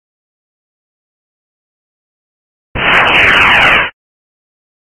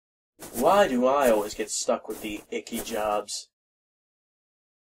Why do I always get stuck with the icky jobs?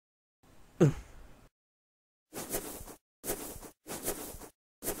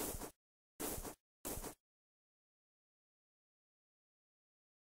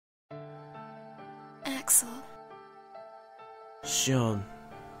 Axel. Xion,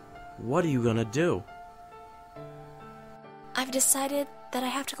 what are you gonna do? I've decided that I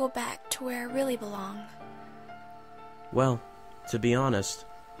have to go back to where I really belong. Well, to be honest,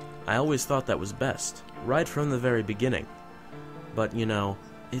 I always thought that was best, right from the very beginning. But, you know,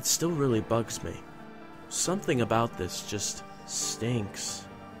 it still really bugs me. Something about this just stinks.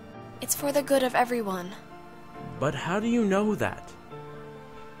 It's for the good of everyone. But how do you know that?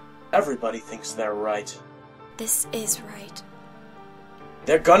 Everybody thinks they're right. This is right.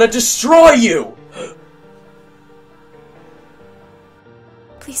 They're gonna destroy you!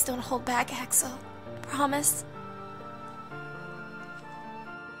 Please don't hold back, Axel. Promise?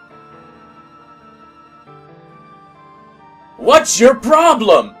 What's your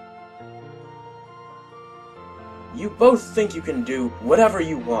problem? You both think you can do whatever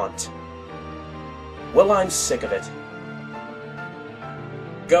you want. Well, I'm sick of it.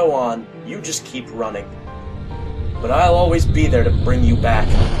 Go on, you just keep running. But I'll always be there to bring you back.